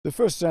The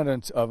first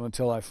sentence of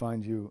Until I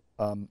Find You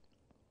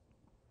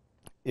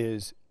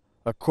is,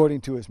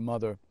 according to his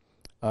mother,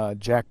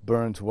 Jack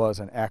Burns was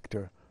an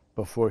actor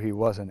before he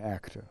was an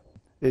actor.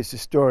 It's a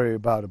story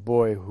about a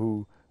boy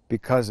who,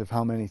 because of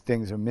how many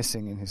things are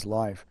missing in his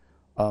life,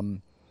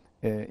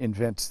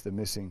 invents the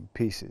missing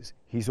pieces.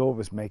 He's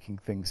always making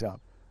things up.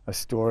 A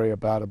story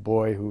about a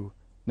boy who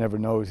never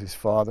knows his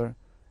father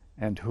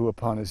and who,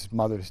 upon his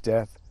mother's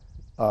death,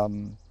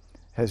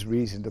 has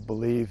reason to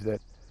believe that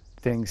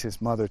things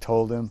his mother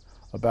told him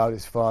about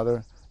his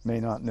father may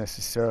not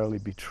necessarily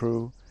be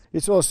true.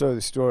 It's also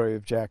the story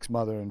of Jack's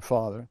mother and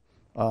father.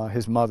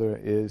 His mother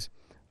is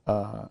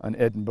an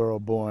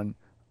Edinburgh-born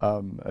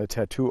a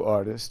tattoo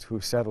artist who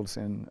settles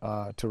in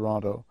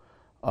Toronto,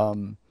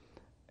 and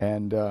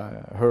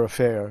her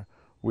affair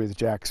with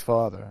Jack's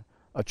father,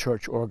 a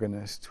church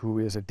organist who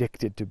is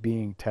addicted to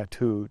being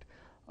tattooed,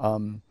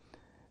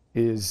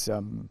 is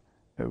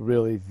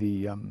really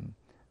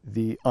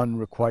the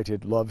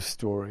unrequited love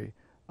story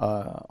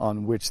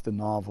on which the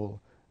novel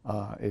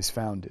is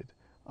founded.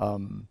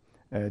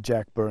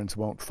 Jack Burns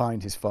won't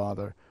find his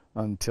father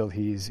until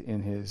he's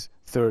in his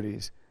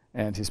 30s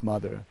and his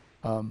mother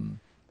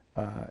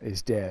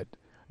is dead.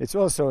 It's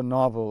also a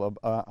novel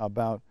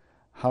about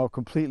how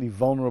completely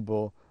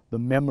vulnerable the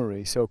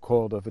memory,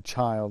 so-called, of a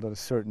child at a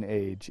certain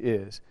age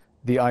is.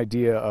 The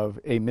idea of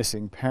a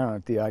missing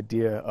parent, the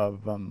idea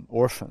of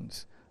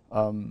orphans,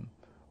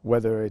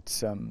 whether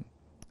it's The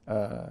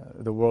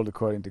World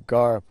According to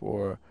Garp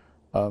or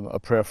A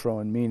Prayer for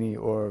Owen Meany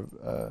or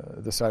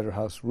The Cider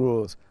House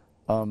Rules,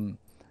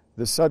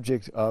 the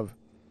subject of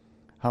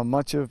how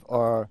much of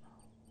our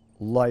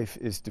life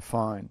is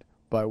defined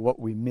by what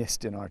we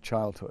missed in our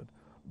childhood,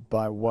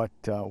 by what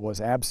was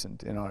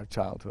absent in our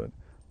childhood,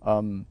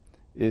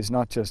 is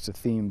not just a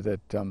theme that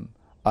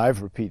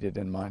I've repeated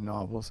in my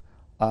novels.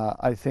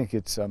 I think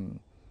it's a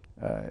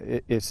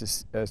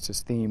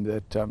theme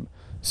that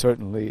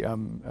certainly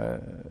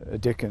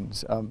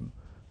Dickens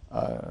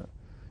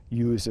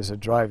used as a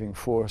driving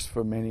force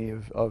for many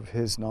of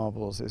his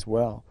novels as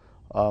well.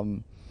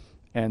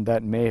 And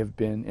that may have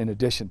been, in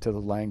addition to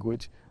the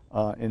language,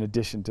 in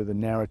addition to the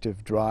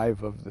narrative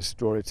drive of the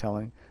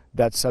storytelling,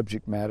 that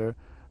subject matter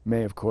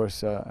may, of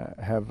course,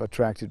 have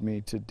attracted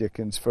me to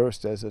Dickens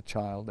first as a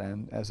child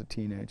and as a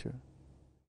teenager.